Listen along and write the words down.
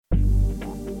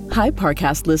Hi,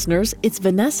 Parcast listeners. It's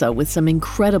Vanessa with some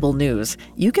incredible news.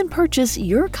 You can purchase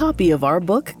your copy of our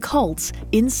book, Cults,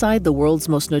 Inside the World's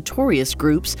Most Notorious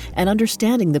Groups and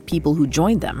Understanding the People Who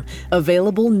Joined Them.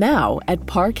 Available now at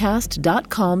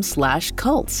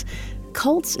parcast.com/cults.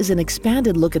 Cults is an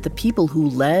expanded look at the people who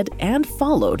led and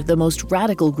followed the most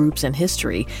radical groups in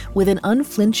history, with an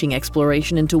unflinching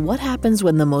exploration into what happens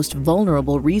when the most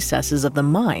vulnerable recesses of the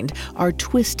mind are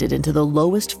twisted into the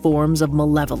lowest forms of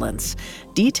malevolence.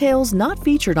 Details not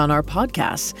featured on our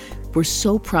podcasts. We're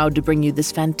so proud to bring you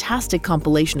this fantastic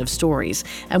compilation of stories,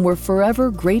 and we're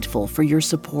forever grateful for your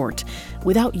support.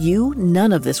 Without you,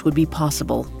 none of this would be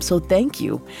possible, so thank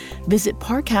you. Visit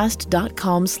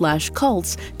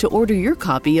parcast.com/cults to order your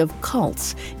copy of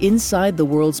Cults, Inside the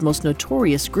World's Most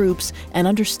Notorious Groups and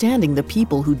Understanding the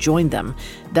People Who Joined Them.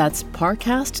 That's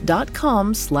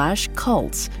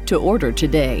parcast.com/cults to order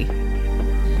today.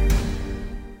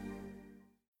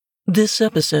 This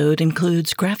episode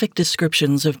includes graphic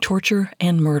descriptions of torture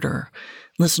and murder.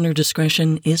 Listener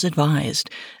discretion is advised,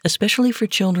 especially for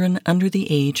children under the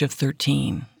age of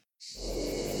 13.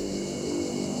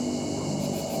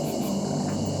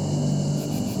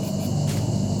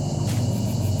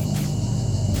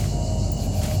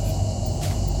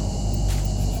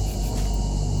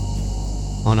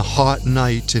 On a hot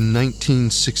night in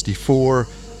 1964,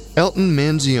 Elton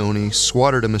Manzioni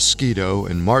swatted a mosquito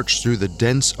and marched through the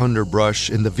dense underbrush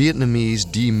in the Vietnamese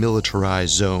demilitarized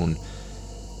zone.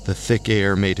 The thick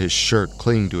air made his shirt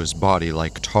cling to his body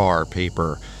like tar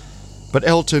paper. But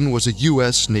Elton was a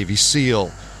U.S. Navy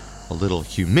SEAL. A little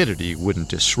humidity wouldn't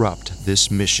disrupt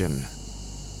this mission.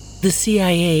 The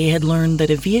CIA had learned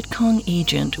that a Viet Cong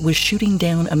agent was shooting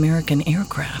down American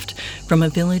aircraft from a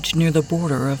village near the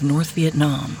border of North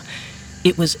Vietnam.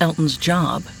 It was Elton's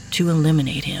job to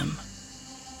eliminate him.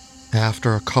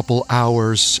 After a couple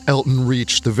hours, Elton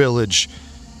reached the village.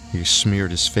 He smeared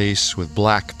his face with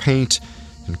black paint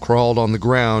and crawled on the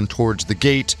ground towards the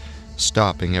gate,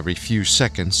 stopping every few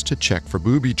seconds to check for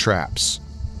booby traps.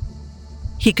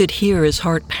 He could hear his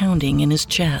heart pounding in his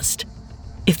chest.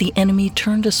 If the enemy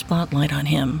turned a spotlight on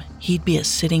him, he'd be a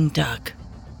sitting duck.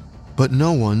 But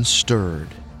no one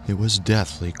stirred. It was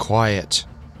deathly quiet.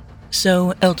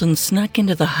 So Elton snuck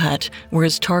into the hut where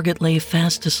his target lay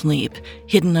fast asleep,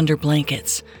 hidden under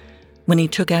blankets. When he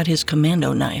took out his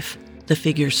commando knife, the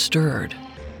figure stirred.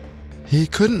 He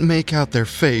couldn't make out their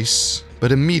face,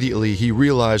 but immediately he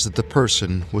realized that the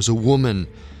person was a woman.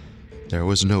 There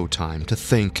was no time to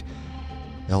think.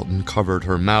 Elton covered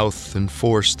her mouth and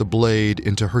forced the blade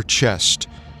into her chest.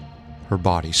 Her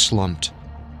body slumped.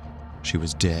 She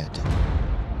was dead.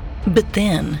 But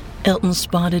then Elton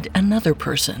spotted another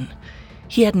person.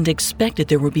 He hadn't expected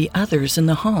there would be others in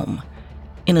the home.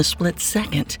 In a split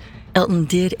second, Elton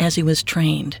did as he was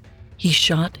trained. He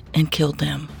shot and killed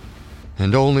them.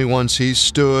 And only once he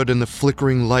stood in the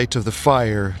flickering light of the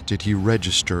fire did he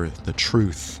register the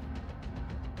truth.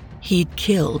 He'd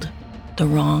killed the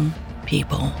wrong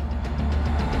people.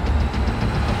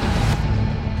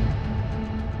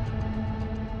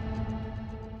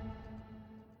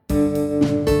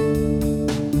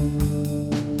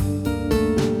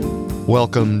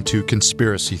 Welcome to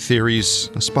Conspiracy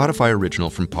Theories, a Spotify original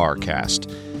from Parcast.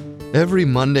 Every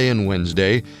Monday and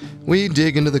Wednesday, we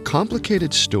dig into the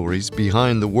complicated stories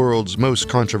behind the world's most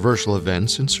controversial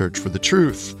events in search for the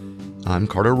truth. I'm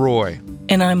Carter Roy.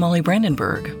 And I'm Molly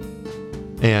Brandenburg.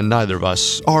 And neither of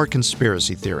us are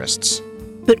conspiracy theorists.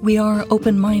 But we are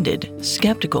open-minded,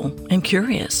 skeptical, and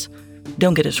curious.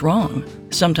 Don't get us wrong.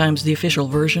 Sometimes the official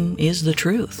version is the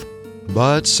truth.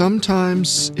 But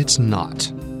sometimes it's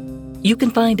not. You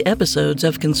can find episodes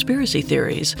of Conspiracy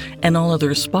Theories and all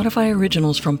other Spotify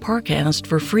originals from Parcast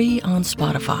for free on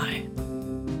Spotify.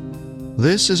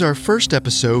 This is our first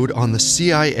episode on the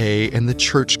CIA and the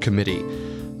Church Committee,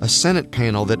 a Senate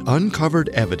panel that uncovered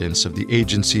evidence of the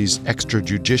agency's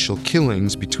extrajudicial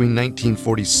killings between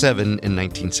 1947 and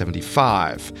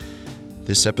 1975.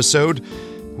 This episode,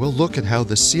 we'll look at how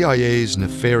the CIA's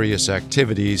nefarious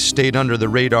activities stayed under the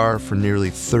radar for nearly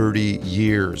 30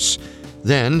 years.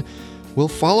 Then, we'll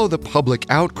follow the public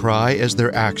outcry as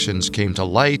their actions came to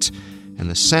light and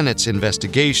the Senate's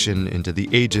investigation into the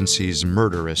agency's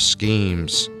murderous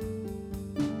schemes.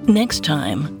 Next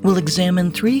time, we'll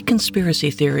examine 3 conspiracy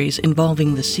theories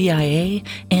involving the CIA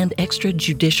and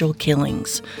extrajudicial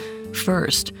killings.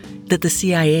 First, that the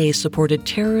CIA supported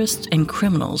terrorists and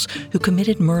criminals who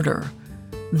committed murder.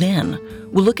 Then,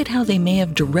 we'll look at how they may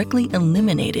have directly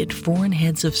eliminated foreign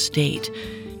heads of state.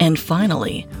 And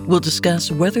finally, we'll discuss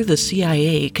whether the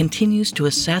CIA continues to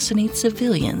assassinate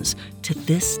civilians to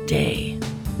this day.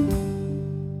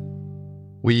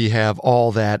 We have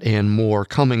all that and more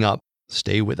coming up.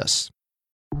 Stay with us.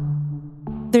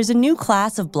 There's a new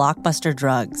class of blockbuster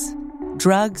drugs.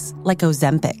 Drugs like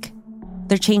Ozempic.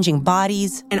 They're changing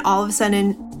bodies. And all of a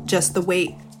sudden, just the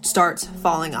weight starts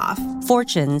falling off.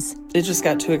 Fortunes. It just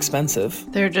got too expensive.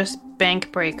 They're just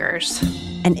bank breakers.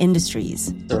 And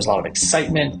industries. There was a lot of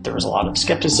excitement. There was a lot of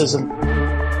skepticism.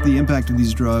 The impact of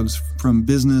these drugs, from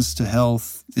business to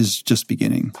health, is just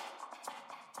beginning.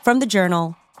 From the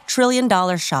Journal, $1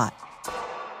 Trillion Shot.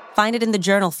 Find it in the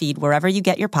Journal feed wherever you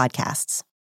get your podcasts.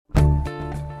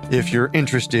 If you're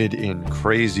interested in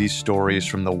crazy stories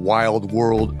from the wild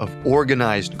world of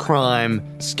organized crime,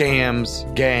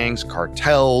 scams, gangs,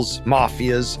 cartels,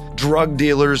 mafias, drug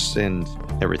dealers, and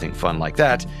everything fun like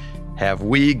that, have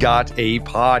we got a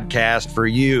podcast for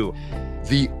you.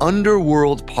 The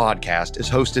Underworld podcast is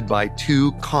hosted by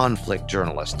two conflict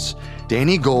journalists,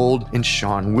 Danny Gold and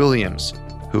Sean Williams,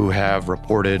 who have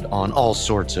reported on all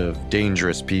sorts of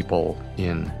dangerous people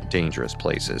in dangerous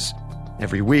places.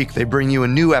 Every week, they bring you a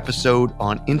new episode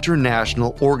on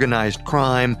international organized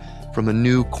crime from a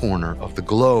new corner of the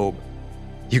globe.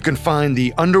 You can find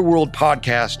the Underworld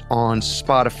podcast on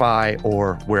Spotify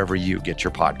or wherever you get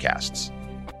your podcasts.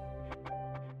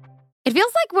 It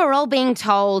feels like we're all being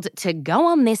told to go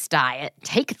on this diet,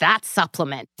 take that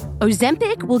supplement.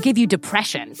 Ozempic will give you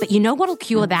depression, but you know what'll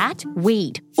cure that?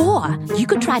 Weed. Or you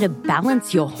could try to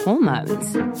balance your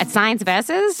hormones. At Science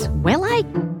Versus, we're like,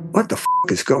 what the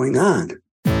is going on?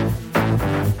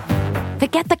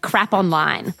 Forget the crap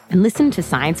online and listen to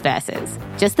Science Versus.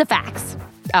 Just the facts.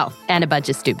 Oh, and a bunch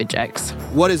of stupid jokes.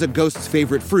 What is a ghost's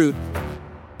favorite fruit?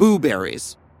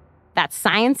 Blueberries. That's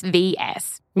Science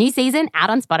VS. New season out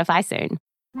on Spotify soon.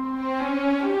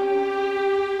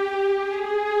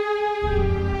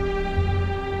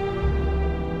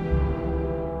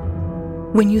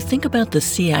 When you think about the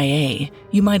CIA,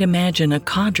 you might imagine a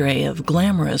cadre of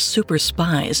glamorous super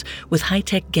spies with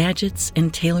high-tech gadgets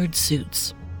and tailored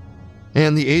suits.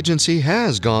 And the agency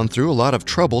has gone through a lot of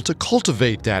trouble to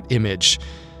cultivate that image,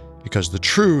 because the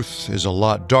truth is a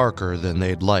lot darker than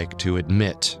they'd like to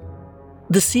admit.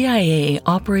 The CIA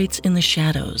operates in the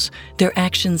shadows, their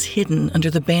actions hidden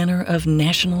under the banner of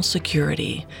national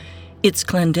security. Its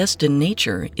clandestine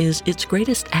nature is its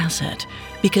greatest asset,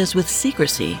 because with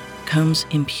secrecy comes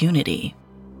impunity.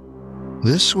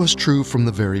 This was true from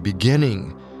the very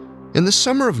beginning. In the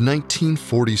summer of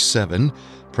 1947,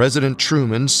 President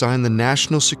Truman signed the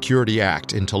National Security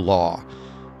Act into law.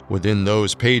 Within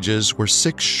those pages were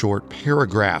 6 short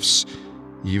paragraphs.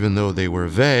 Even though they were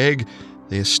vague,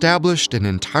 they established an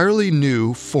entirely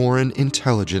new foreign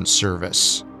intelligence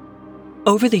service.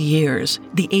 Over the years,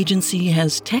 the agency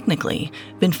has technically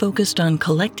been focused on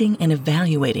collecting and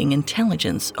evaluating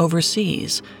intelligence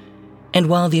overseas. And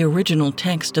while the original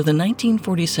text of the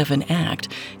 1947 Act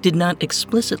did not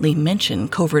explicitly mention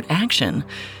covert action,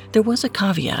 there was a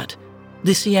caveat.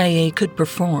 The CIA could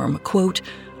perform, quote,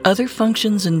 other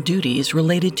functions and duties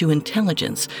related to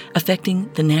intelligence affecting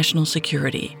the national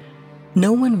security.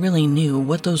 No one really knew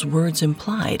what those words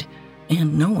implied,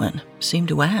 and no one seemed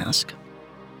to ask.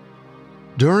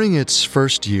 During its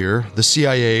first year, the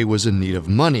CIA was in need of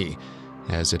money,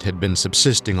 as it had been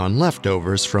subsisting on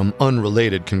leftovers from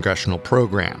unrelated congressional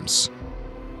programs.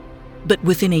 But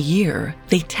within a year,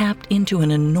 they tapped into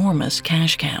an enormous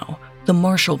cash cow, the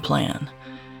Marshall Plan.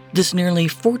 This nearly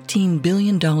 $14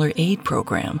 billion aid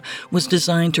program was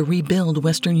designed to rebuild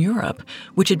Western Europe,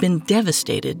 which had been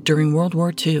devastated during World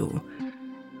War II.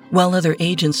 While other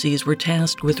agencies were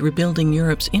tasked with rebuilding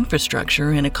Europe's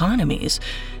infrastructure and economies,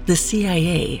 the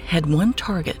CIA had one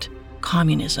target: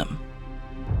 communism.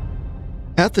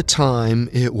 At the time,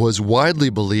 it was widely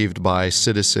believed by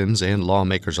citizens and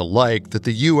lawmakers alike that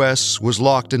the U.S. was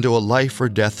locked into a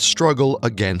life-or-death struggle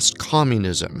against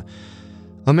communism.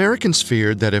 Americans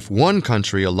feared that if one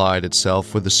country allied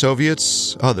itself with the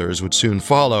Soviets, others would soon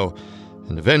follow,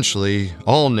 and eventually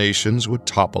all nations would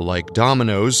topple like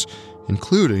dominoes,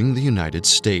 including the United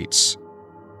States.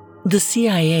 The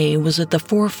CIA was at the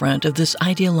forefront of this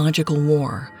ideological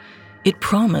war. It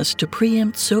promised to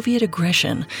preempt Soviet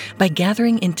aggression by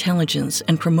gathering intelligence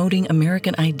and promoting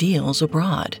American ideals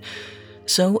abroad.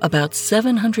 So about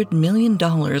 $700 million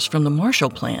from the Marshall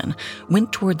Plan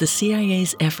went toward the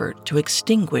CIA's effort to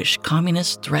extinguish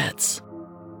communist threats.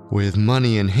 With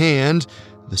money in hand,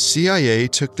 the CIA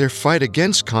took their fight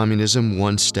against communism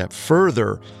one step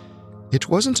further. It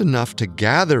wasn't enough to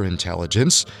gather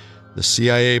intelligence. The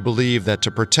CIA believed that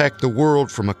to protect the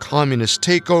world from a communist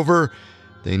takeover,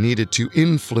 they needed to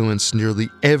influence nearly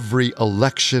every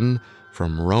election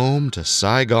from Rome to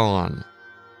Saigon.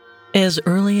 As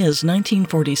early as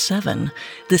 1947,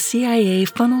 the CIA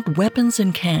funneled weapons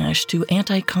and cash to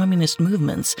anti-communist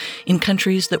movements in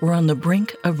countries that were on the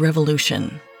brink of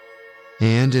revolution.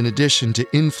 And in addition to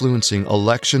influencing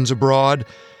elections abroad,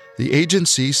 the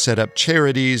agency set up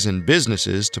charities and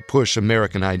businesses to push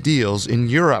American ideals in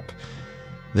Europe.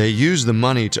 They used the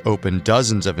money to open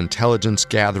dozens of intelligence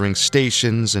gathering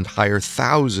stations and hire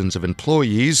thousands of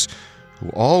employees who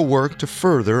all worked to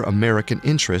further American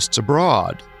interests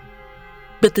abroad.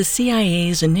 But the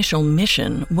CIA's initial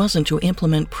mission wasn't to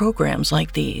implement programs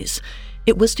like these.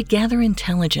 It was to gather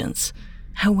intelligence.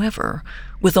 However,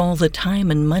 with all the time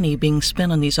and money being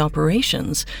spent on these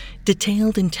operations,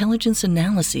 detailed intelligence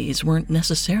analyses weren't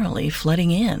necessarily flooding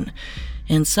in,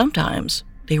 and sometimes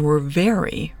they were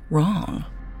very wrong.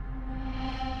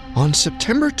 On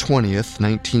September 20th,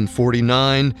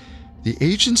 1949, the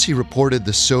agency reported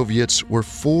the Soviets were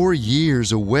 4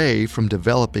 years away from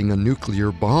developing a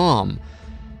nuclear bomb.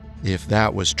 If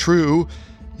that was true,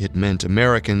 it meant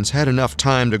Americans had enough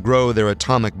time to grow their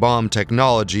atomic bomb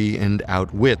technology and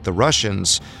outwit the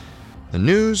Russians. The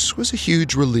news was a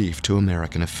huge relief to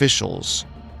American officials.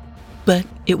 But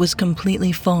it was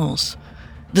completely false.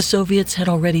 The Soviets had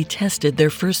already tested their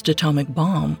first atomic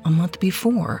bomb a month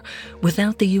before,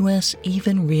 without the U.S.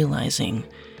 even realizing.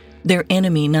 Their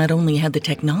enemy not only had the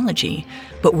technology,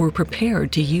 but were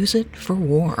prepared to use it for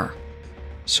war.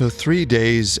 So 3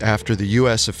 days after the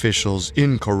U.S. officials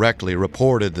incorrectly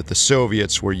reported that the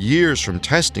Soviets were years from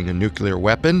testing a nuclear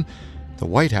weapon, the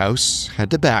White House had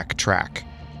to backtrack.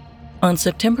 On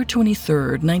September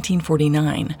 23,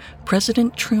 1949,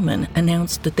 President Truman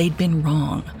announced that they'd been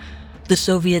wrong. The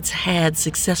Soviets had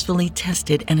successfully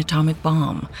tested an atomic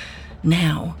bomb.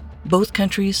 Now, both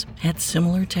countries had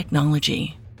similar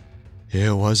technology.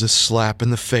 It was a slap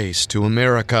in the face to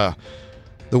America.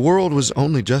 The world was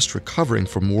only just recovering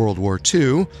from World War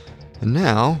II, and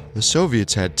now the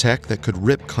Soviets had tech that could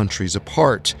rip countries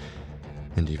apart.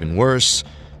 And even worse,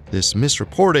 this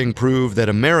misreporting proved that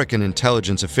American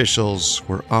intelligence officials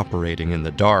were operating in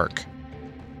the dark.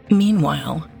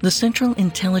 Meanwhile, the Central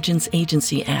Intelligence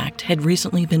Agency Act had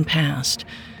recently been passed.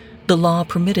 The law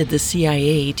permitted the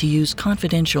CIA to use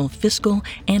confidential fiscal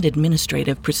and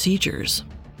administrative procedures.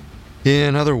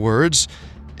 In other words,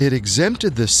 it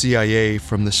exempted the CIA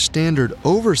from the standard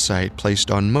oversight placed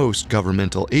on most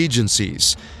governmental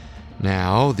agencies.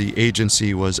 Now, the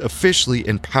agency was officially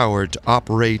empowered to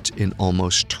operate in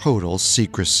almost total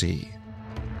secrecy.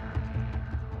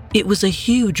 It was a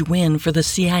huge win for the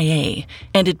CIA,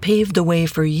 and it paved the way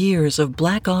for years of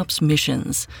Black Ops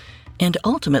missions. And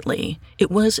ultimately, it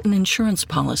was an insurance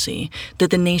policy that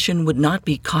the nation would not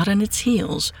be caught on its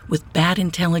heels with bad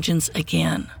intelligence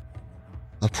again.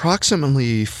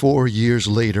 Approximately 4 years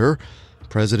later,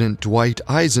 President Dwight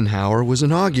Eisenhower was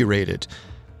inaugurated,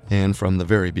 and from the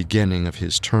very beginning of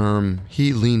his term,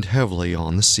 he leaned heavily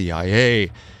on the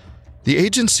CIA. The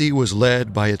agency was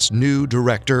led by its new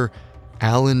director,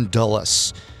 Allen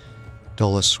Dulles.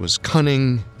 Dulles was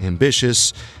cunning,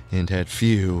 ambitious, and had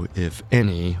few, if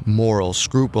any, moral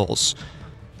scruples.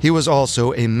 He was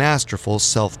also a masterful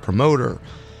self-promoter.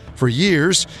 For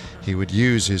years, he would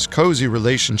use his cozy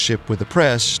relationship with the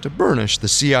press to burnish the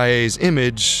CIA's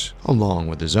image along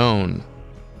with his own.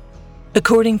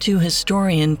 According to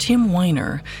historian Tim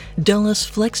Weiner, Dulles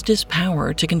flexed his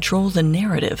power to control the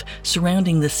narrative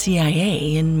surrounding the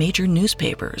CIA in major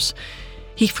newspapers.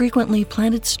 He frequently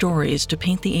planted stories to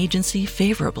paint the agency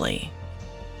favorably.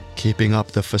 Keeping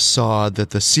up the facade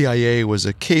that the CIA was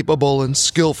a capable and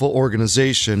skillful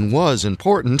organization was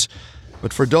important,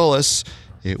 but for Dulles,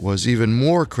 it was even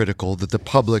more critical that the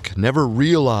public never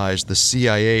realized the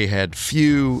CIA had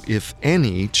few, if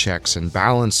any, checks and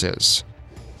balances.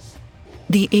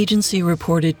 The agency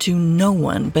reported to no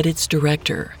one but its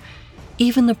director.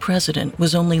 Even the president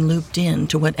was only looped in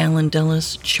to what Allen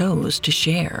Dulles chose to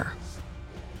share.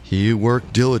 He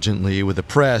worked diligently with the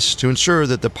press to ensure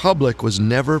that the public was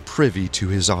never privy to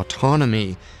his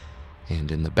autonomy.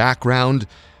 And in the background,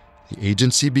 the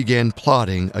agency began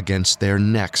plotting against their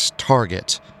next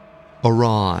target,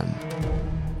 Iran.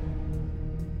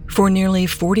 For nearly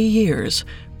 40 years,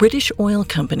 British oil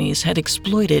companies had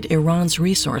exploited Iran's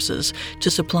resources to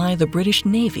supply the British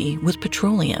Navy with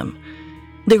petroleum.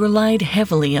 They relied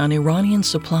heavily on Iranian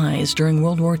supplies during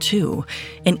World War II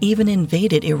and even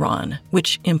invaded Iran,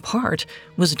 which, in part,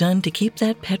 was done to keep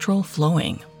that petrol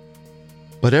flowing.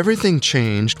 But everything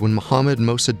changed when Mohammad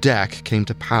Mossadegh came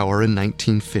to power in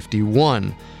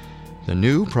 1951. The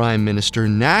new prime minister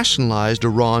nationalized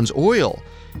Iran's oil.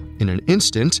 In an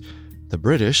instant, the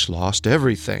British lost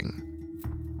everything.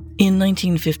 In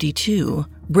 1952,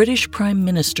 British Prime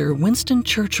Minister Winston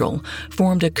Churchill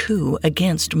formed a coup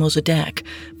against Mossadegh,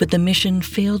 but the mission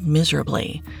failed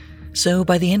miserably. So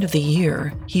by the end of the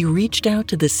year, he reached out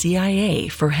to the CIA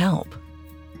for help.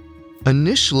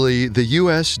 Initially, the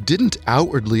U.S. didn't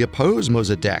outwardly oppose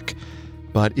Mossadegh,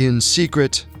 but in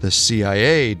secret, the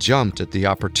CIA jumped at the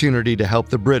opportunity to help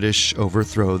the British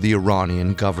overthrow the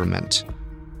Iranian government.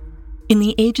 In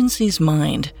the agency's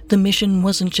mind, the mission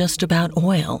wasn't just about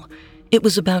oil. It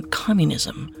was about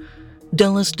communism.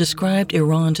 Dulles described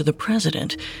Iran to the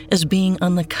president as being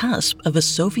on the cusp of a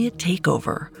Soviet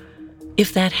takeover.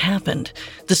 If that happened,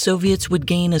 the Soviets would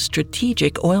gain a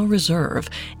strategic oil reserve,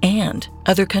 and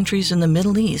other countries in the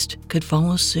Middle East could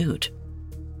follow suit.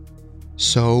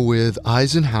 So, with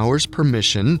Eisenhower's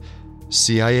permission,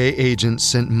 CIA agents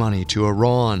sent money to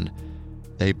Iran.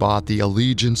 They bought the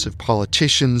allegiance of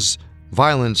politicians,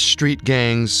 violent street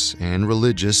gangs, and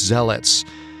religious zealots.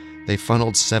 They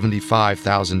funneled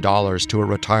 $75,000 to a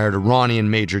retired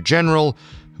Iranian major general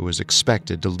who was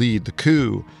expected to lead the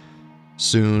coup.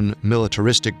 Soon,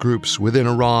 militaristic groups within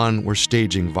Iran were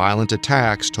staging violent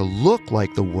attacks to look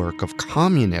like the work of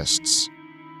communists.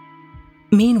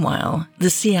 Meanwhile, the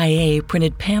CIA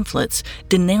printed pamphlets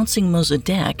denouncing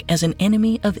Mossadegh as an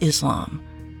enemy of Islam.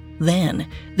 Then,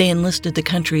 they enlisted the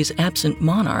country's absent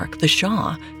monarch, the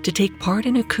Shah, to take part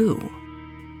in a coup.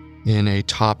 In a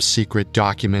top-secret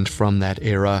document from that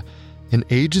era, an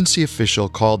agency official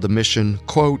called the mission,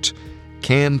 quote,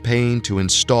 "Campaign to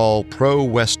install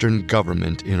pro-Western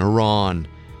government in Iran."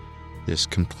 This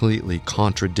completely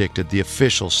contradicted the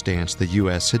official stance the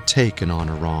U.S. had taken on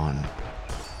Iran.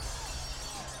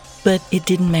 But it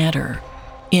didn't matter.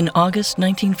 In August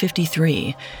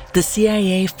 1953, the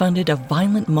CIA funded a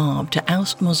violent mob to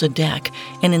oust Mossadegh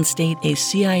and instate a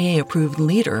CIA-approved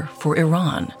leader for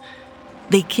Iran.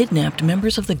 They kidnapped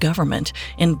members of the government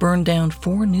and burned down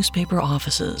 4 newspaper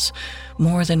offices.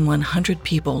 More than 100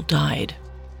 people died.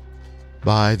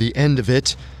 By the end of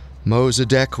it,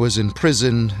 Mossadegh was in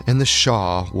prison and the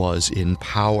Shah was in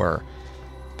power.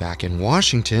 Back in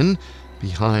Washington,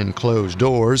 behind closed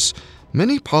doors,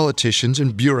 many politicians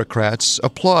and bureaucrats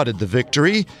applauded the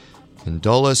victory, and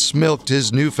Dulles milked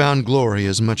his newfound glory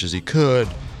as much as he could.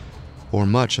 For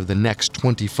much of the next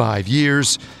 25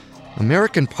 years,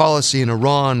 American policy in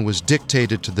Iran was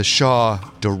dictated to the Shah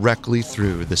directly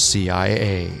through the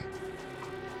CIA.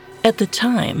 At the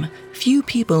time, few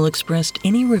people expressed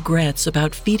any regrets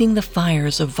about feeding the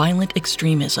fires of violent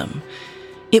extremism.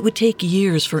 It would take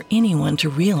years for anyone to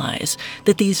realize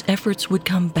that these efforts would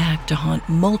come back to haunt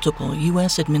multiple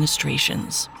U.S.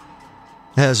 administrations.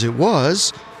 As it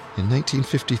was, in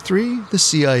 1953, the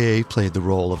CIA played the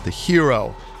role of the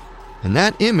hero, and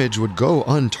that image would go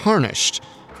untarnished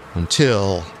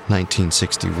until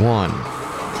 1961.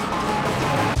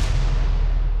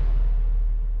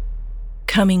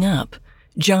 Coming up,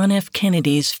 John F.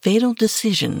 Kennedy's fatal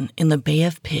decision in the Bay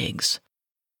of Pigs.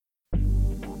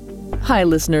 Hi,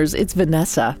 listeners, it's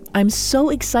Vanessa. I'm so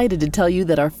excited to tell you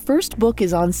that our first book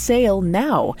is on sale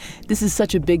now. This is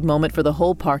such a big moment for the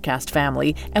whole Parcast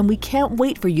family, and we can't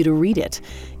wait for you to read it.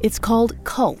 It's called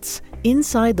Cults: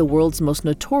 Inside the World's Most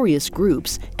Notorious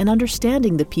Groups and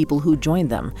Understanding the People Who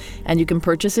Joined Them. And you can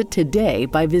purchase it today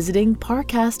by visiting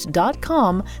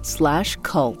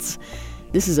parcast.com/cults.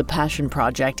 This is a passion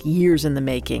project years in the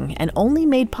making and only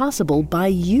made possible by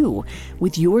you.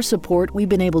 With your support, we've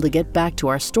been able to get back to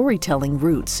our storytelling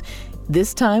roots.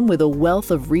 This time with a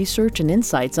wealth of research and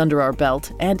insights under our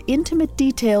belt and intimate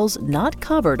details not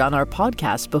covered on our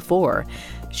podcast before.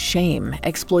 Shame,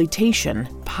 exploitation,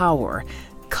 power.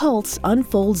 Cults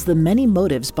unfolds the many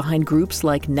motives behind groups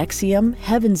like NXIVM,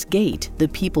 Heaven's Gate, the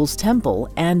People's Temple,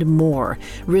 and more,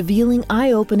 revealing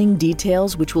eye-opening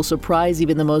details which will surprise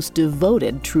even the most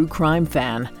devoted true crime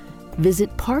fan. Visit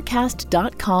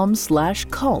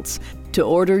parcast.com/cults to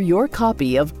order your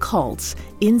copy of Cults: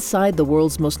 Inside the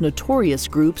World's Most Notorious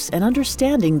Groups and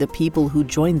Understanding the People Who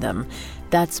Joined Them.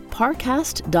 That's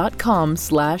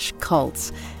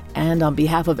parcast.com/cults. And on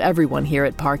behalf of everyone here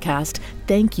at Parcast,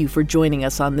 thank you for joining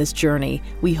us on this journey.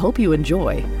 We hope you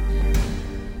enjoy.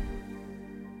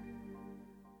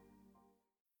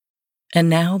 And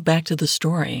now back to the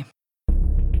story.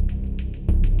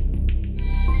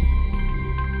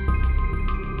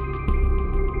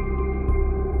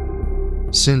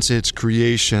 Since its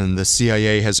creation, the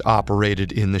CIA has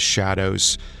operated in the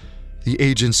shadows. The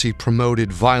agency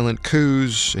promoted violent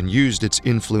coups and used its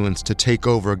influence to take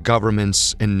over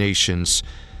governments and nations.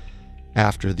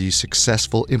 After the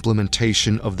successful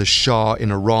implementation of the Shah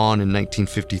in Iran in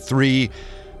 1953,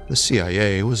 the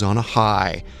CIA was on a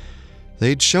high.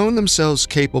 they'd shown themselves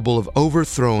capable of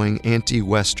overthrowing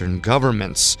anti-Western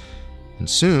governments, and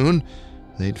soon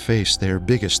they'd face their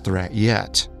biggest threat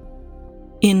yet.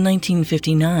 In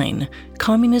 1959,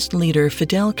 communist leader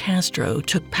Fidel Castro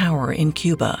took power in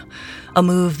Cuba, a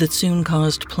move that soon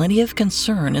caused plenty of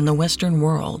concern in the Western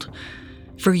world.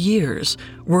 For years,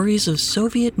 worries of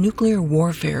Soviet nuclear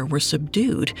warfare were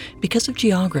subdued because of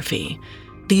geography.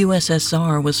 The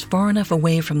USSR was far enough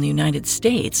away from the United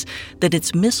States that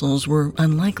its missiles were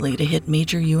unlikely to hit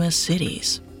major U.S.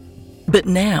 cities. But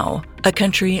now, a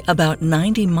country about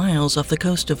 90 miles off the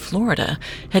coast of Florida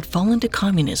had fallen to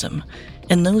communism,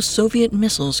 and those Soviet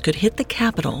missiles could hit the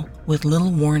capital with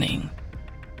little warning.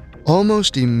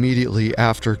 Almost immediately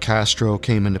after Castro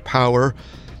came into power,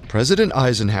 President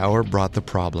Eisenhower brought the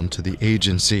problem to the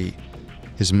agency.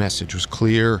 His message was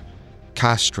clear: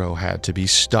 Castro had to be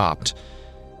stopped.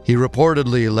 He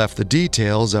reportedly left the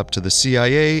details up to the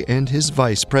CIA and his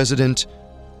vice president,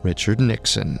 Richard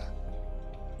Nixon.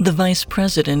 The vice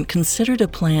president considered a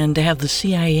plan to have the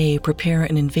CIA prepare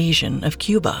an invasion of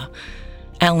Cuba.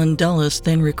 Allen Dulles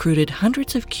then recruited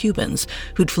hundreds of Cubans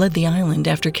who'd fled the island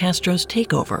after Castro's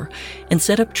takeover and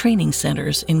set up training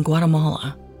centers in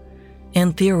Guatemala.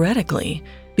 And theoretically,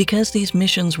 because these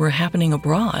missions were happening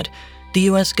abroad, the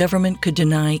U.S. government could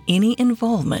deny any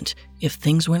involvement if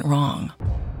things went wrong.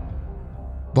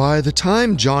 By the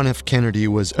time John F. Kennedy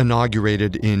was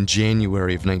inaugurated in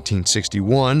January of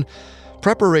 1961,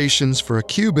 preparations for a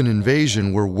Cuban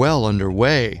invasion were well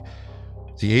underway.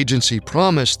 The agency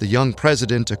promised the young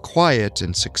president a quiet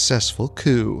and successful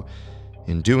coup.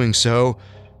 In doing so,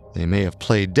 they may have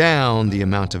played down the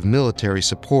amount of military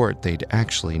support they'd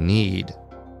actually need.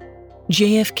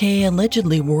 JFK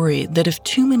allegedly worried that if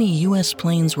too many U.S.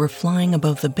 planes were flying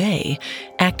above the bay,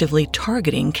 actively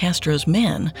targeting Castro's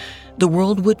men, the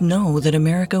world would know that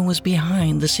America was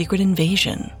behind the secret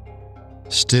invasion.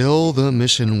 Still, the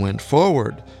mission went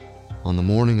forward. On the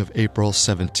morning of April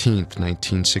 17,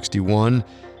 1961,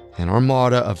 an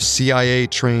armada of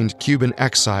CIA-trained Cuban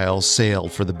exiles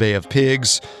sailed for the Bay of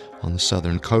Pigs on the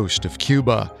southern coast of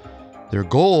Cuba. Their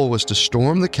goal was to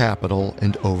storm the capital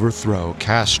and overthrow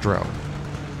Castro.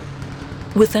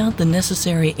 Without the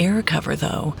necessary air cover,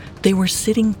 though, they were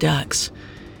sitting ducks.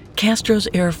 Castro's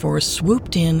Air Force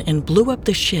swooped in and blew up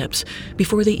the ships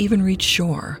before they even reached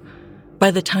shore.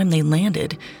 By the time they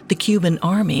landed, the Cuban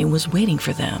army was waiting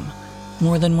for them.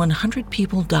 More than 100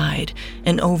 people died,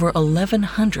 and over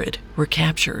 1,100 were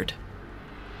captured.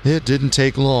 It didn't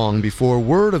take long before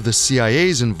word of the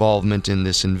CIA's involvement in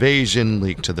this invasion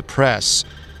leaked to the press.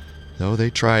 Though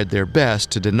they tried their best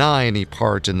to deny any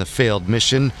part in the failed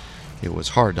mission, it was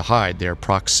hard to hide their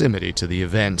proximity to the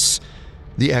events.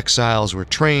 The exiles were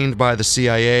trained by the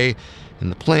CIA,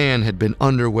 and the plan had been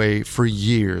underway for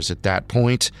years at that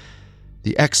point.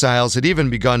 The exiles had even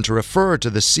begun to refer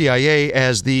to the CIA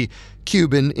as the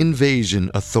Cuban Invasion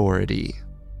Authority.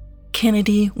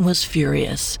 Kennedy was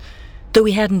furious. Though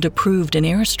he hadn't approved an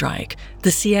airstrike,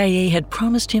 the CIA had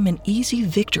promised him an easy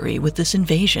victory with this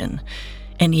invasion.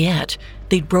 And yet,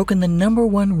 they'd broken the number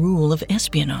one rule of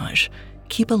espionage: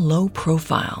 keep a low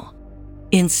profile.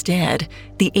 Instead,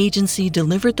 the agency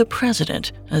delivered the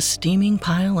president a steaming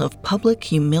pile of public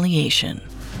humiliation.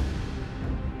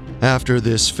 After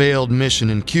this failed mission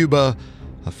in Cuba,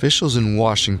 officials in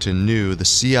Washington knew the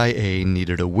CIA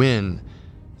needed a win,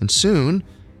 and soon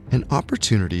an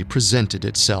opportunity presented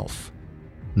itself: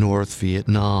 North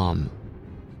Vietnam.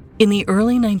 In the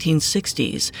early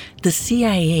 1960s, the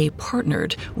CIA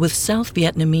partnered with South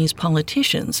Vietnamese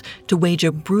politicians to wage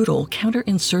a brutal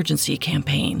counterinsurgency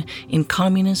campaign in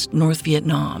communist North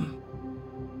Vietnam.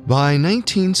 By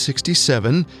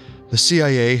 1967, the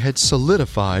CIA had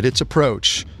solidified its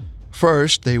approach.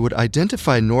 First, they would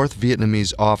identify North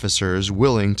Vietnamese officers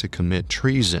willing to commit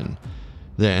treason.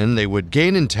 Then they would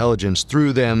gain intelligence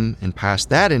through them and pass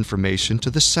that information to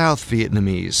the South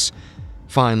Vietnamese.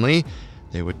 Finally,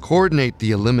 they would coordinate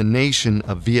the elimination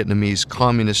of Vietnamese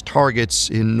communist targets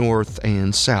in North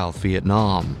and South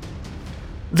Vietnam.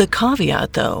 The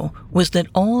caveat, though, was that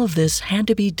all of this had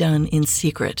to be done in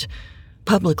secret.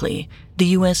 Publicly, the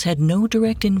U.S. had no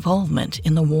direct involvement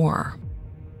in the war.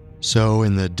 So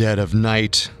in the dead of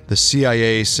night, the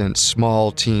CIA sent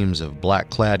small teams of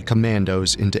black-clad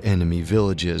commandos into enemy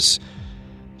villages.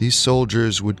 These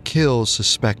soldiers would kill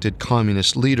suspected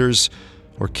communist leaders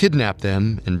or kidnap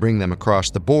them and bring them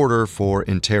across the border for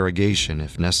interrogation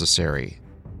if necessary.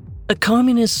 A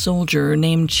communist soldier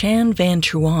named Chan Van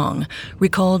Truong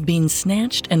recalled being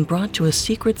snatched and brought to a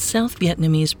secret South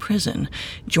Vietnamese prison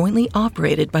jointly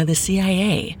operated by the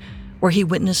CIA, where he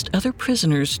witnessed other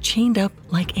prisoners chained up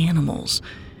like animals.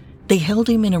 They held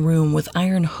him in a room with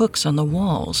iron hooks on the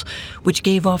walls, which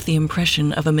gave off the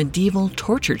impression of a medieval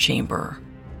torture chamber.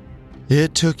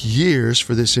 It took years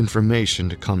for this information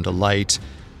to come to light.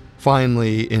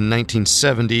 Finally, in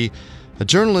 1970, a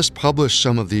journalist published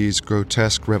some of these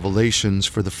grotesque revelations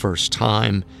for the first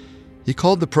time. He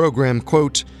called the program,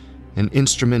 quote, an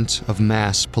instrument of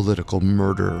mass political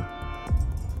murder.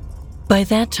 By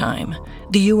that time,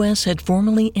 the U.S. had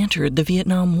formally entered the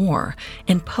Vietnam War,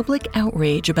 and public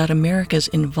outrage about America's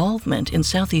involvement in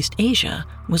Southeast Asia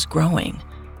was growing.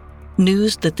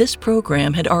 News that this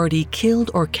program had already killed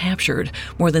or captured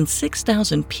more than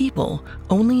 6,000 people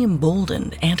only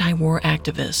emboldened anti-war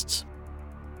activists.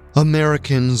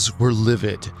 Americans were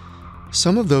livid.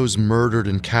 Some of those murdered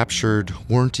and captured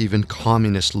weren't even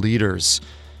communist leaders.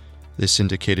 This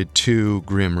indicated two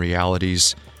grim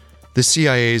realities. The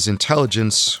CIA's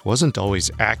intelligence wasn't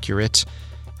always accurate,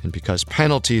 and because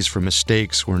penalties for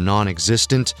mistakes were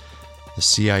non-existent, the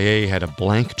CIA had a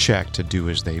blank check to do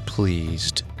as they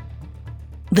pleased.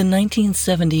 The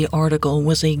 1970 article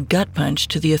was a gut punch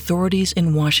to the authorities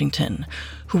in Washington,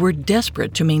 who were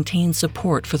desperate to maintain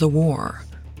support for the war.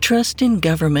 Trust in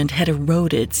government had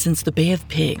eroded since the Bay of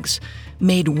Pigs,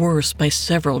 made worse by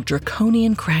several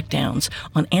draconian crackdowns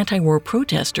on anti-war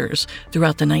protesters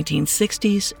throughout the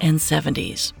 1960s and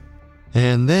 70s.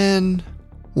 And then,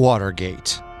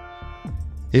 Watergate.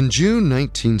 In June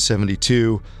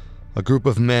 1972, a group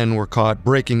of men were caught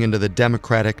breaking into the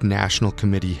Democratic National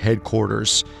Committee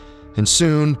headquarters, and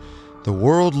soon, the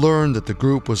world learned that the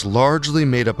group was largely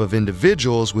made up of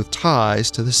individuals with ties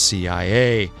to the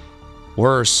CIA.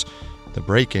 Worse, the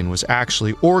break-in was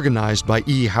actually organized by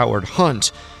E. Howard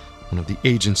Hunt, one of the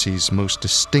agency's most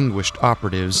distinguished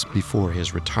operatives before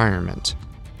his retirement.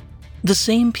 The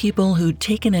same people who'd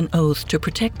taken an oath to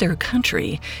protect their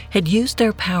country had used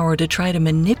their power to try to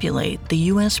manipulate the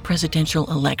U.S. presidential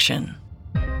election.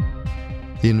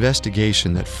 The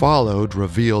investigation that followed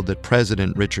revealed that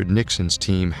President Richard Nixon's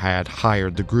team had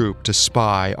hired the group to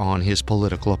spy on his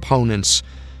political opponents.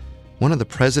 One of the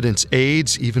president's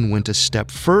aides even went a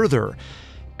step further,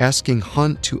 asking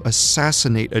Hunt to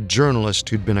assassinate a journalist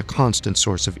who'd been a constant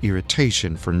source of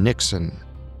irritation for Nixon.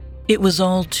 It was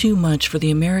all too much for the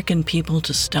American people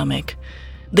to stomach.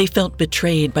 They felt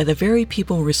betrayed by the very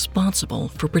people responsible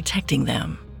for protecting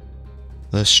them.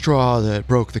 The straw that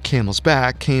broke the camel's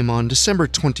back came on December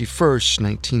 21st,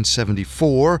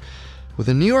 1974, with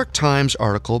a New York Times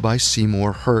article by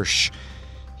Seymour Hersh.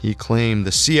 He claimed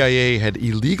the CIA had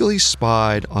illegally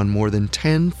spied on more than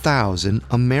 10,000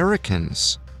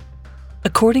 Americans.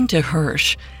 According to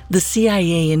Hersh, the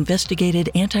CIA investigated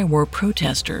anti-war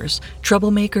protesters,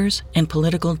 troublemakers, and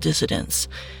political dissidents.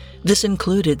 This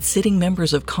included sitting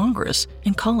members of Congress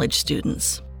and college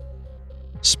students.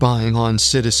 Spying on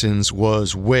citizens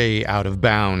was way out of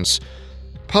bounds.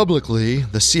 Publicly,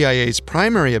 the CIA's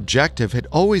primary objective had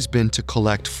always been to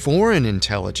collect foreign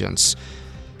intelligence.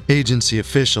 Agency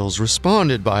officials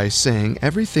responded by saying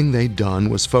everything they'd done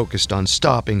was focused on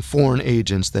stopping foreign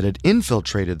agents that had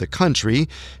infiltrated the country,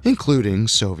 including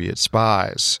Soviet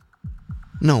spies.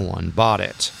 No one bought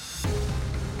it.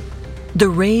 The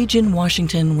rage in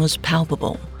Washington was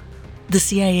palpable. The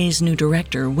CIA's new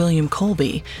director, William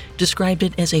Colby, described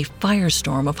it as a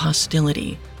firestorm of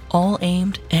hostility, all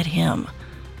aimed at him.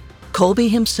 Colby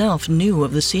himself knew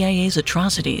of the CIA's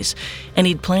atrocities, and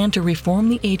he'd planned to reform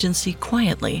the agency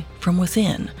quietly from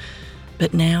within.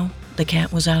 But now, the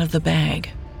cat was out of the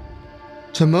bag.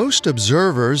 To most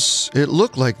observers, it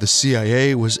looked like the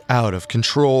CIA was out of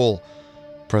control.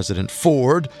 President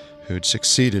Ford, who'd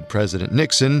succeeded President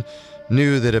Nixon,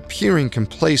 knew that appearing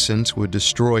complacent would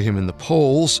destroy him in the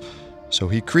polls, so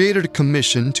he created a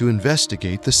commission to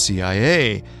investigate the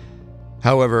CIA.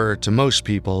 However, to most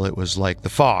people, it was like the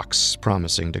fox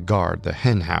promising to guard the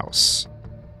henhouse.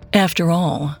 After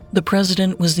all, the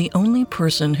president was the only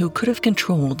person who could have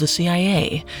controlled the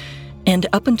CIA, and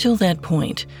up until that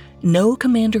point, no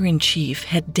commander-in-chief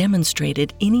had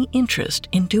demonstrated any interest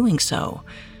in doing so.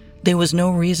 There was no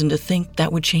reason to think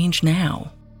that would change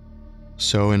now.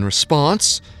 So in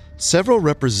response, several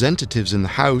representatives in the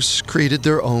House created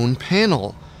their own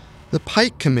panel. The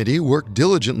Pike Committee worked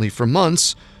diligently for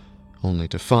months, only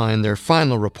to find their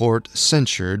final report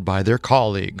censured by their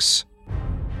colleagues.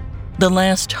 The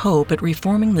last hope at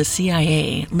reforming the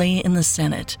CIA lay in the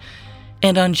Senate,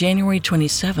 and on January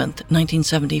 27,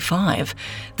 1975,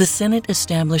 the Senate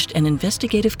established an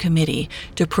investigative committee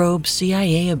to probe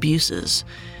CIA abuses.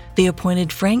 They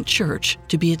appointed Frank Church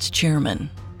to be its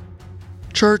chairman.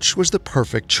 Church was the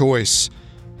perfect choice.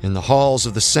 In the halls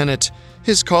of the Senate,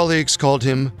 his colleagues called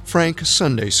him Frank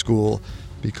Sunday School,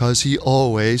 because he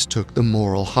always took the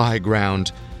moral high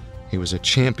ground. He was a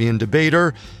champion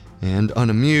debater and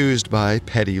unamused by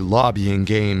petty lobbying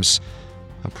games.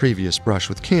 A previous brush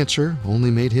with cancer only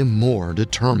made him more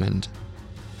determined.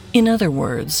 In other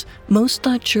words, most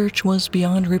thought Church was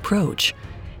beyond reproach.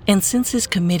 And since his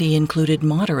committee included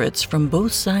moderates from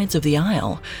both sides of the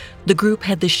aisle, the group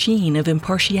had the sheen of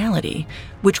impartiality,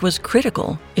 which was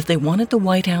critical if they wanted the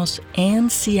White House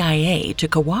and CIA to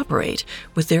cooperate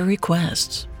with their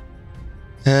requests.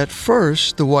 At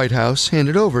first, the White House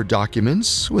handed over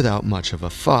documents without much of a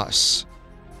fuss.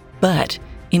 But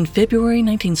in February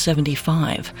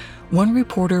 1975, one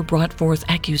reporter brought forth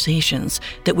accusations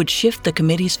that would shift the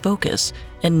committee's focus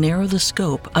and narrow the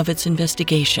scope of its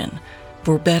investigation,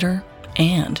 for better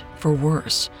and for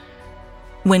worse.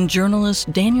 When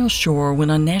journalist Daniel Schorr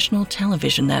went on national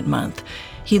television that month,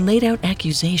 he laid out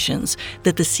accusations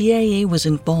that the CIA was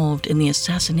involved in the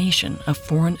assassination of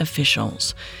foreign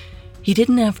officials. He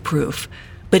didn't have proof,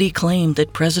 but he claimed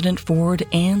that President Ford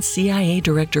and CIA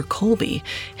Director Colby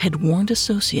had warned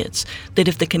associates that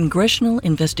if the congressional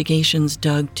investigations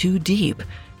dug too deep,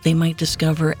 they might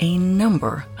discover a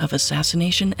number of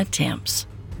assassination attempts.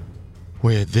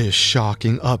 With this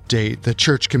shocking update, the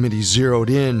Church Committee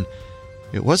zeroed in.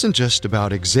 It wasn't just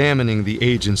about examining the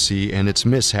agency and its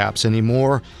mishaps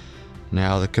anymore.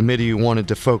 Now the committee wanted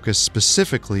to focus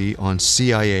specifically on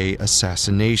CIA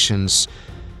assassinations.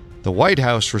 The White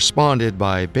House responded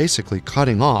by basically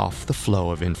cutting off the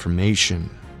flow of information.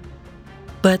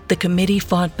 But the committee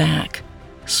fought back.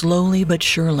 Slowly but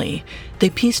surely, they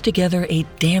pieced together a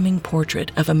damning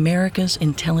portrait of America's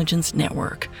intelligence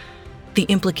network. The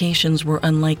implications were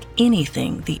unlike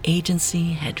anything the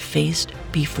agency had faced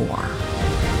before.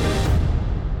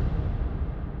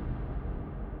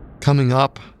 Coming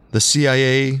up, the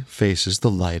CIA faces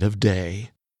the light of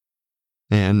day.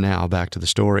 And now back to the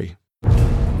story.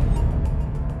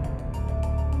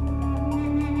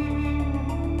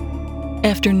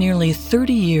 After nearly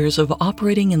 30 years of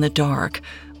operating in the dark,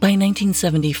 by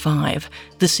 1975,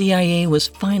 the CIA was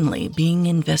finally being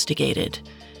investigated.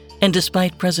 And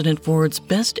despite President Ford's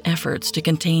best efforts to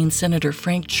contain Senator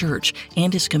Frank Church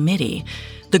and his committee,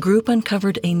 the group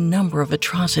uncovered a number of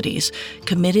atrocities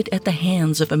committed at the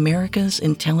hands of America's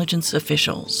intelligence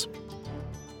officials.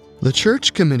 The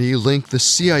Church Committee linked the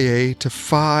CIA to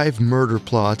 5 murder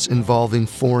plots involving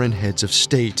foreign heads of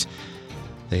state.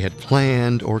 They had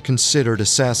planned or considered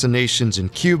assassinations in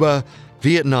Cuba,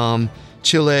 Vietnam,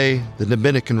 Chile, the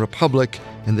Dominican Republic,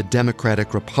 and the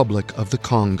Democratic Republic of the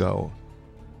Congo.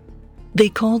 They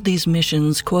called these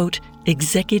missions, quote,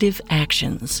 executive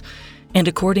actions. And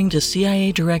according to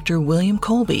CIA Director William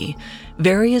Colby,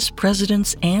 various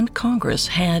presidents and Congress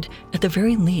had, at the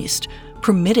very least,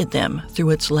 permitted them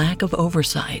through its lack of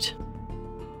oversight.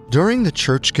 During the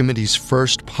Church Committee's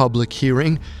first public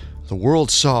hearing, the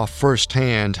world saw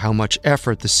firsthand how much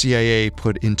effort the CIA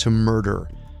put into murder.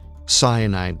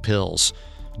 Cyanide pills,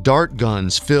 dart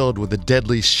guns filled with a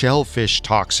deadly shellfish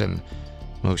toxin.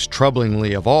 Most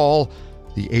troublingly of all,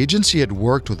 the agency had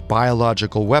worked with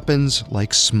biological weapons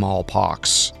like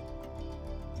smallpox.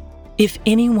 If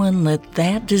anyone let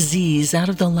that disease out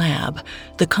of the lab,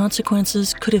 the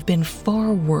consequences could have been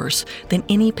far worse than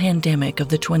any pandemic of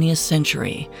the 20th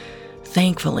century.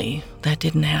 Thankfully, that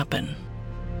didn't happen.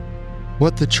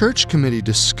 What the Church Committee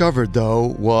discovered,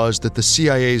 though, was that the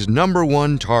CIA's number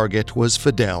one target was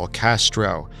Fidel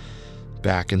Castro.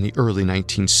 Back in the early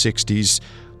 1960s,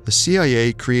 the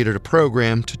CIA created a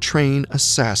program to train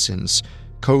assassins,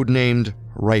 codenamed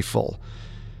Rifle.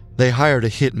 They hired a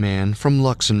hitman from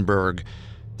Luxembourg.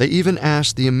 They even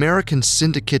asked the American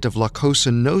syndicate of La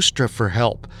Cosa Nostra for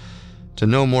help. To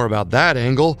know more about that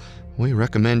angle, we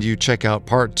recommend you check out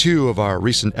part 2 of our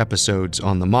recent episodes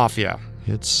on the Mafia.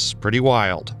 It's pretty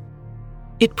wild.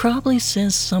 It probably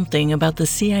says something about the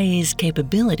CIA's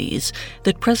capabilities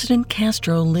that President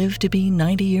Castro lived to be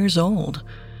 90 years old.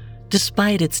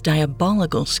 Despite its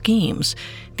diabolical schemes,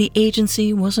 the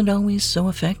agency wasn't always so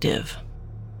effective.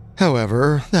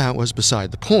 However, that was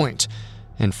beside the point,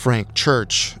 and Frank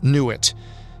Church knew it.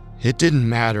 It didn't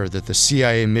matter that the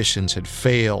CIA missions had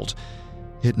failed.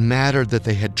 It mattered that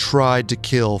they had tried to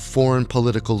kill foreign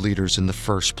political leaders in the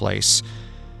first place.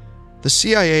 The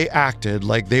CIA acted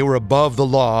like they were above the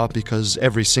law because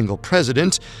every single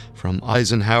president, from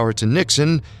Eisenhower to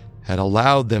Nixon, had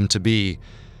allowed them to be.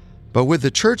 But with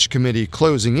the Church Committee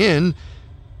closing in,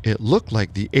 it looked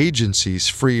like the agency's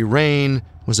free reign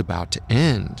was about to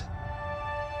end.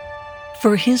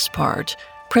 For his part,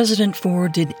 President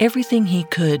Ford did everything he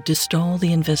could to stall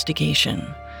the investigation.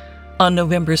 On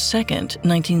November 2,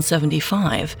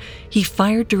 1975, he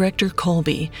fired Director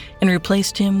Colby and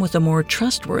replaced him with a more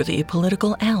trustworthy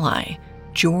political ally,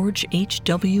 George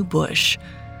H.W. Bush.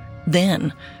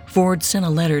 Then, Ford sent a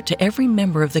letter to every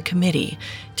member of the committee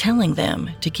telling them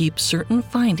to keep certain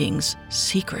findings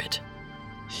secret.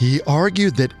 He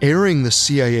argued that airing the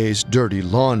CIA's dirty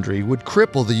laundry would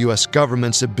cripple the U.S.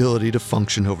 government's ability to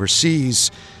function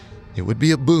overseas. It would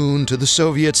be a boon to the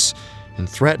Soviets and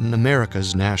threaten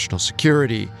America's national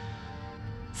security.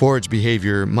 Ford's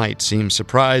behavior might seem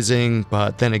surprising,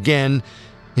 but then again,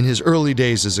 in his early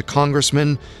days as a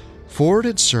congressman, Ford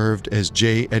had served as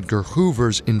J. Edgar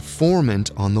Hoover's informant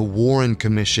on the Warren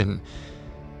Commission.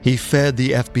 He fed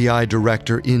the FBI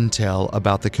director intel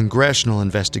about the congressional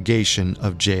investigation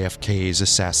of JFK's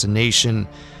assassination.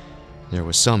 There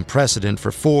was some precedent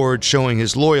for Ford showing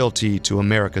his loyalty to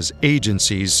America's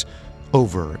agencies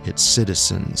over its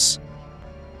citizens.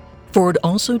 Ford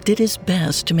also did his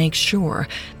best to make sure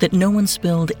that no one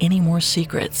spilled any more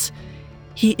secrets.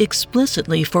 He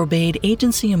explicitly forbade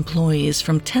agency employees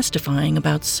from testifying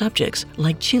about subjects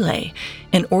like Chile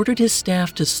and ordered his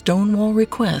staff to stonewall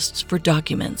requests for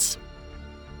documents.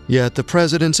 Yet the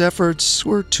president's efforts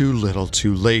were too little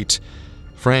too late.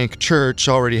 Frank Church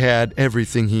already had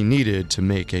everything he needed to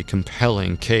make a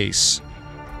compelling case.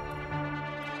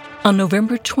 On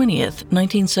November 20th,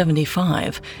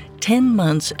 1975, 10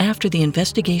 months after the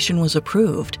investigation was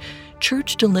approved,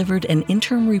 Church delivered an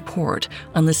interim report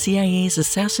on the CIA's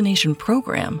assassination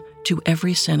program to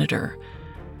every senator.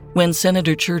 When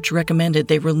Senator Church recommended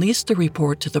they release the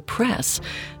report to the press,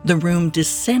 the room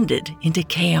descended into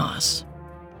chaos.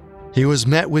 He was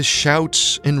met with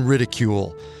shouts and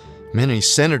ridicule. Many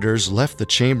senators left the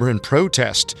chamber in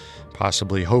protest,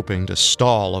 possibly hoping to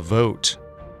stall a vote.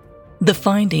 The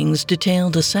findings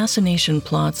detailed assassination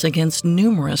plots against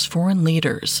numerous foreign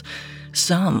leaders.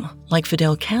 Some, like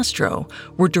Fidel Castro,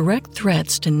 were direct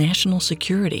threats to national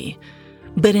security.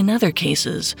 But in other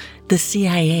cases, the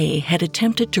CIA had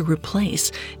attempted to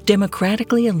replace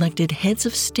democratically elected heads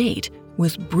of state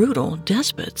with brutal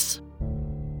despots.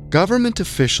 Government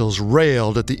officials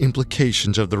railed at the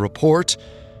implications of the report.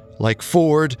 Like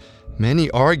Ford, many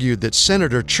argued that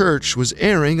Senator Church was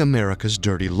airing America's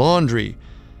dirty laundry.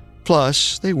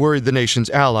 Plus, they worried the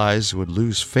nation's allies would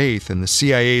lose faith in the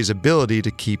CIA's ability to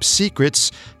keep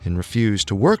secrets and refuse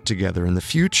to work together in the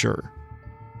future.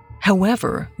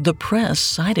 However, the press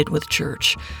sided with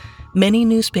Church. Many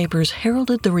newspapers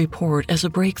heralded the report as a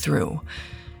breakthrough.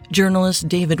 Journalist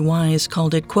David Wise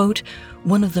called it, quote,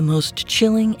 one of the most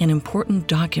chilling and important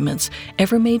documents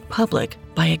ever made public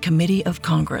by a committee of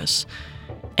Congress.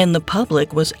 And the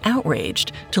public was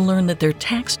outraged to learn that their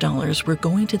tax dollars were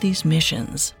going to these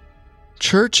missions.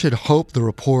 Church had hoped the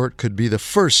report could be the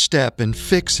first step in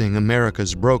fixing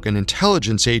America's broken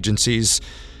intelligence agencies.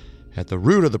 At the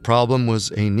root of the problem was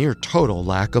a near-total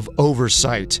lack of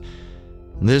oversight.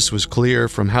 This was clear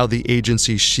from how the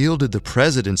agency shielded the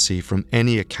presidency from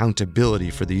any accountability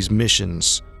for these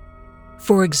missions.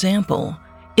 For example,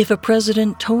 if a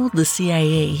president told the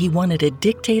CIA he wanted a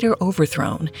dictator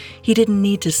overthrown, he didn't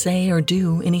need to say or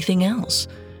do anything else.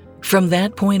 From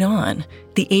that point on,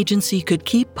 the agency could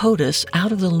keep POTUS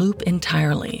out of the loop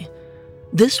entirely.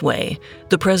 This way,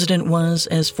 the president was,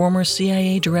 as former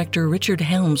CIA Director Richard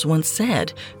Helms once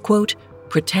said, quote,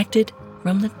 protected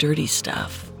from the dirty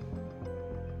stuff.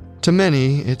 To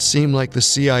many, it seemed like the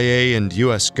CIA and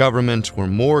U.S. government were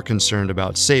more concerned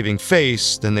about saving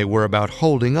face than they were about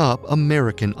holding up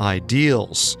American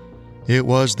ideals. It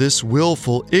was this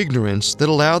willful ignorance that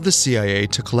allowed the CIA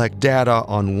to collect data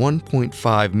on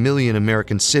 1.5 million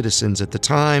American citizens at the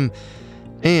time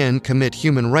and commit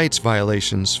human rights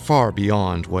violations far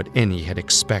beyond what any had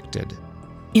expected.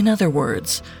 In other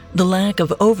words, the lack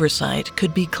of oversight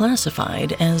could be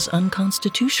classified as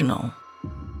unconstitutional.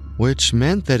 Which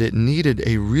meant that it needed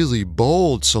a really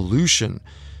bold solution.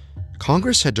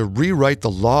 Congress had to rewrite the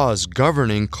laws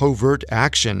governing covert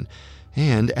action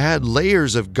and add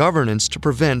layers of governance to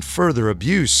prevent further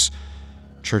abuse.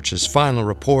 Church's final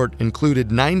report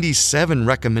included 97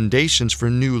 recommendations for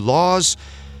new laws,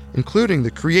 including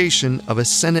the creation of a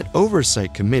Senate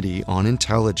Oversight Committee on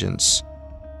Intelligence.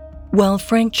 While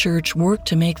Frank Church worked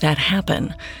to make that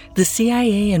happen, the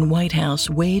CIA and White House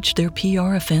waged their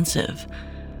PR offensive.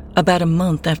 About a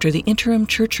month after the interim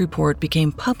Church report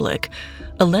became public,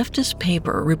 a leftist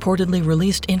paper reportedly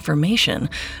released information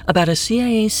about a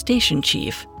CIA station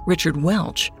chief, Richard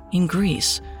Welch, in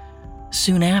Greece.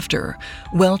 Soon after,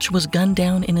 Welch was gunned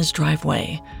down in his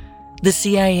driveway. The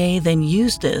CIA then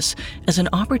used this as an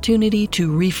opportunity to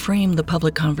reframe the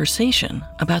public conversation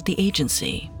about the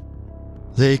agency.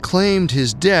 They claimed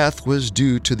his death was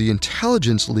due to the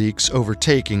intelligence leaks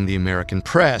overtaking the American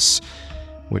press.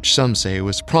 which some say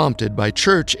was prompted by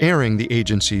church airing the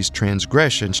agency's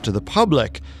transgressions to the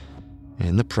public,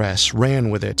 and the press ran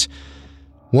with it.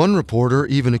 One reporter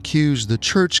even accused the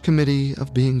church committee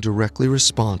of being directly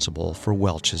responsible for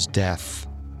Welch's death.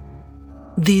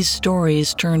 These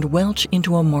stories turned Welch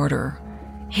into a martyr.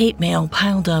 Hate mail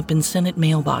piled up in Senate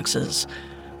mailboxes.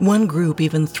 One group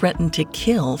even threatened to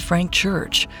kill Frank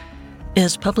Church.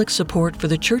 As public support for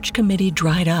the church committee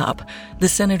dried up, the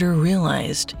senator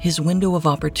realized his window of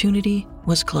opportunity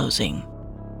was closing.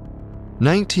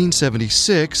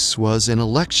 1976 was an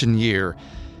election year,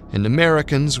 and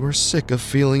Americans were sick of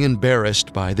feeling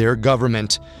embarrassed by their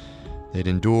government. They'd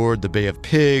endured the Bay of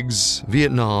Pigs,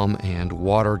 Vietnam, and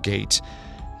Watergate.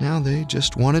 Now they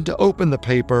just wanted to open the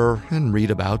paper and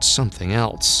read about something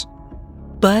else.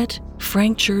 But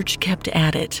Frank Church kept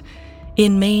at it.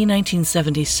 In May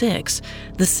 1976,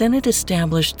 the Senate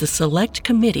established the Select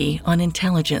Committee on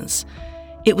Intelligence.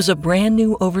 It was a brand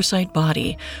new oversight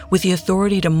body with the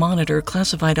authority to monitor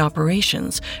classified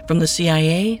operations from the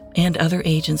CIA and other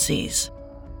agencies.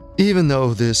 Even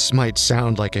though this might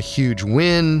sound like a huge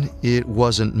win, it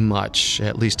wasn't much,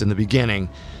 at least in the beginning.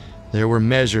 There were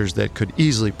measures that could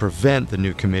easily prevent the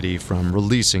new committee from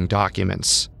releasing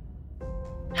documents.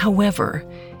 However,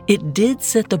 it did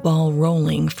set the ball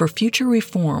rolling for future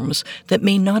reforms that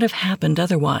may not have happened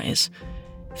otherwise.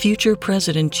 Future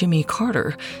President Jimmy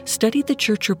Carter studied the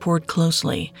Church report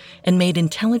closely and made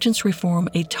intelligence reform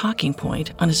a talking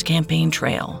point on his campaign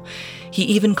trail. He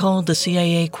even called the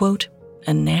CIA, quote,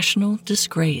 a national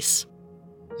disgrace.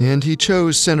 And he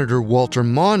chose Senator Walter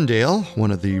Mondale,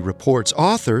 one of the report's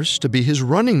authors, to be his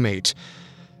running mate.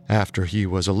 After he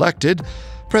was elected,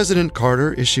 President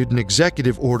Carter issued an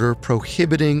executive order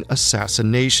prohibiting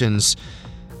assassinations.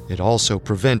 It also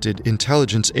prevented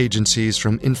intelligence agencies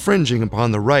from infringing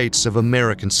upon the rights of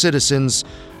American citizens,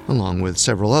 along with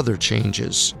several other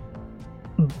changes.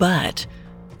 But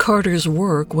Carter's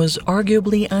work was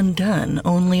arguably undone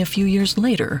only a few years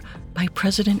later by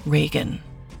President Reagan.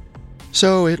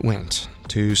 So it went.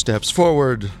 2 steps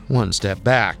forward, 1 step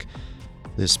back.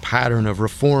 This pattern of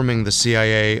reforming the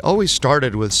CIA always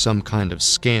started with some kind of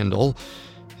scandal.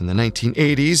 In the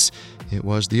 1980s, it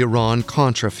was the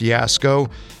Iran-Contra fiasco,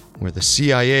 where the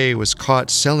CIA was caught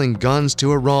selling guns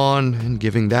to Iran and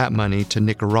giving that money to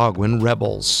Nicaraguan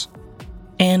rebels.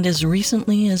 And as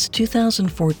recently as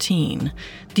 2014,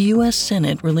 the U.S.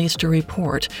 Senate released a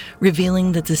report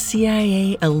revealing that the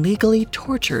CIA illegally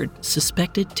tortured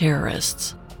suspected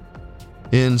terrorists.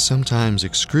 In sometimes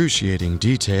excruciating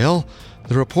detail,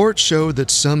 the report showed that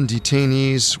some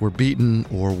detainees were beaten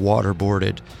or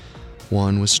waterboarded.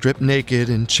 One was stripped naked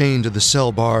and chained to the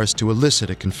cell bars to elicit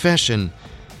a confession.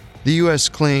 The U.S.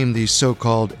 claimed these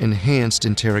so-called enhanced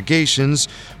interrogations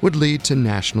would lead to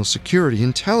national security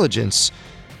intelligence.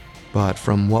 But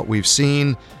from what we've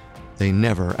seen, they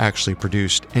never actually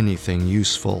produced anything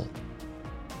useful.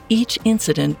 Each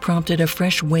incident prompted a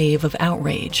fresh wave of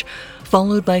outrage,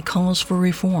 followed by calls for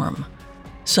reform.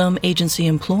 Some agency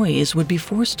employees would be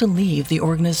forced to leave the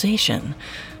organization,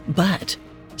 but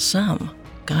some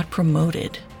got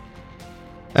promoted.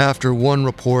 After one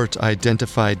report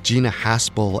identified Gina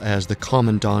Haspel as the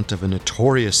commandant of a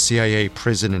notorious CIA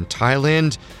prison in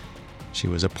Thailand, she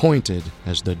was appointed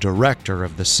as the director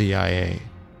of the CIA.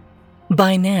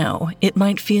 By now, it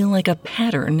might feel like a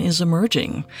pattern is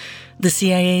emerging. The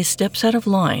CIA steps out of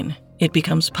line, it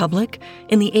becomes public,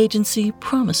 and the agency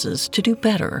promises to do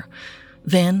better.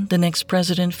 Then the next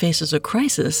president faces a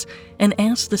crisis and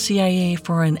asks the CIA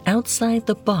for an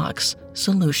outside-the-box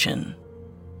solution.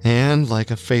 And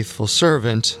like a faithful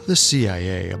servant, the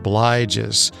CIA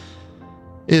obliges.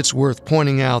 It's worth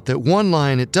pointing out that one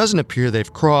line it doesn't appear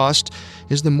they've crossed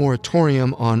is the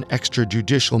moratorium on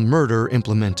extrajudicial murder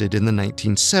implemented in the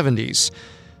 1970s.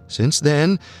 Since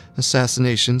then,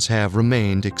 assassinations have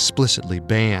remained explicitly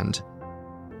banned.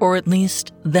 Or at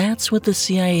least that's what the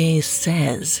CIA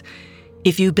says.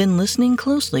 If you've been listening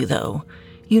closely, though,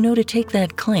 you know to take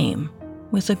that claim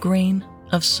with a grain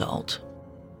of salt.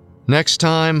 Next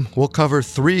time, we'll cover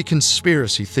 3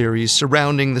 conspiracy theories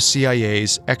surrounding the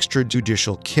CIA's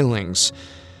extrajudicial killings,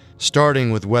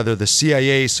 starting with whether the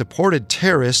CIA supported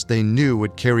terrorists they knew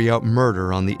would carry out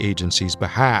murder on the agency's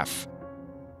behalf.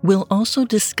 We'll also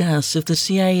discuss if the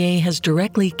CIA has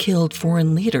directly killed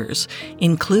foreign leaders,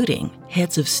 including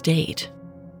heads of state.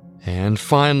 And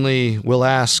finally, we'll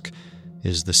ask,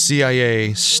 is the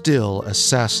CIA still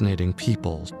assassinating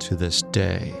people to this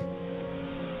day?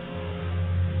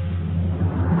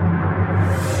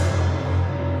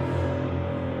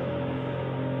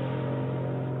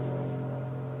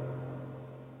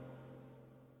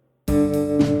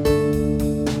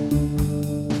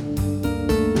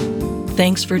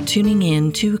 Thanks for tuning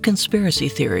in to Conspiracy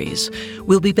Theories.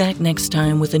 We'll be back next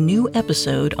time with a new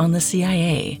episode on the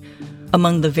CIA.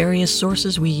 Among the various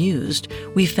sources we used,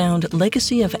 we found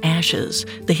Legacy of Ashes,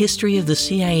 The History of the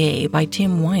CIA by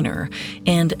Tim Weiner,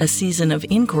 and A Season of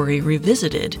Inquiry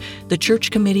Revisited, The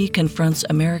Church Committee Confronts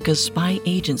America's Spy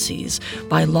Agencies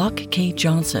by Locke K.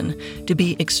 Johnson, to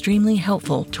be extremely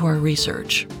helpful to our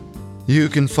research. You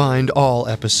can find all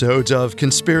episodes of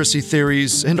Conspiracy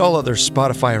Theories and all other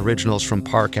Spotify originals from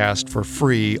Parcast for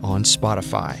free on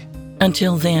Spotify.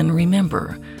 Until then,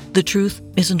 remember, the truth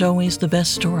isn't always the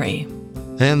best story.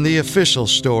 And the official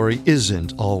story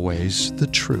isn't always the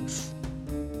truth.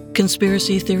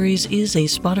 Conspiracy Theories is a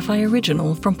Spotify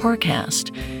original from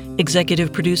Parcast.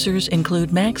 Executive producers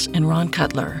include Max and Ron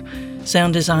Cutler.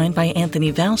 Sound design by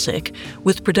Anthony Valsic,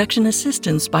 with production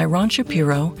assistance by Ron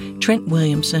Shapiro, Trent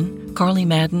Williamson, Carly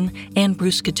Madden, and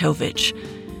Bruce Katovich.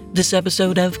 This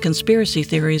episode of Conspiracy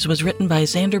Theories was written by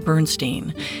Xander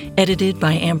Bernstein, edited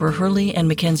by Amber Hurley and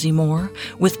Mackenzie Moore,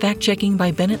 with fact-checking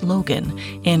by Bennett Logan,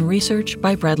 and research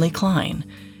by Bradley Klein.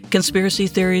 Conspiracy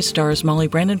Theories stars Molly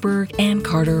Brandenburg and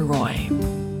Carter Roy.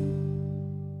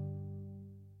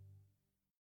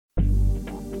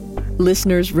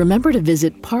 Listeners, remember to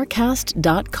visit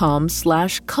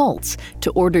parcast.com/cults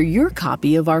to order your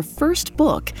copy of our first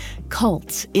book,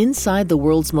 Cults: Inside the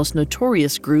World's Most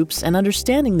Notorious Groups and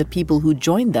Understanding the People Who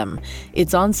Joined Them.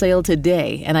 It's on sale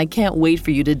today, and I can't wait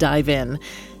for you to dive in.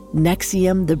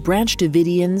 NXIVM, the Branch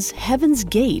Davidians, Heaven's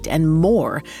Gate, and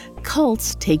more.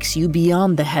 Cults takes you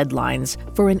beyond the headlines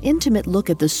for an intimate look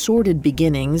at the sordid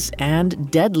beginnings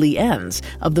and deadly ends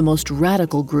of the most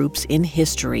radical groups in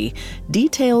history.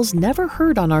 Details never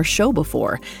heard on our show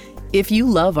before. If you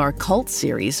love our Cult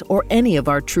series or any of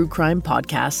our true crime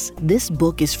podcasts, this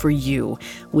book is for you.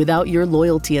 Without your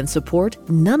loyalty and support,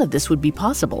 none of this would be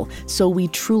possible, so we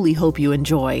truly hope you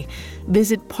enjoy.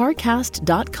 Visit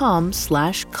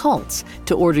parcast.com/cults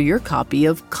to order your copy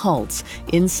of Cults: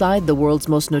 Inside the World's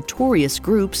Most Notorious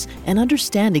Groups and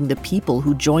Understanding the People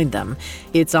Who Joined Them.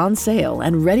 It's on sale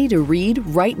and ready to read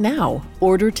right now.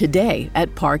 Order today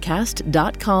at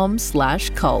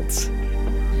parcast.com/cults.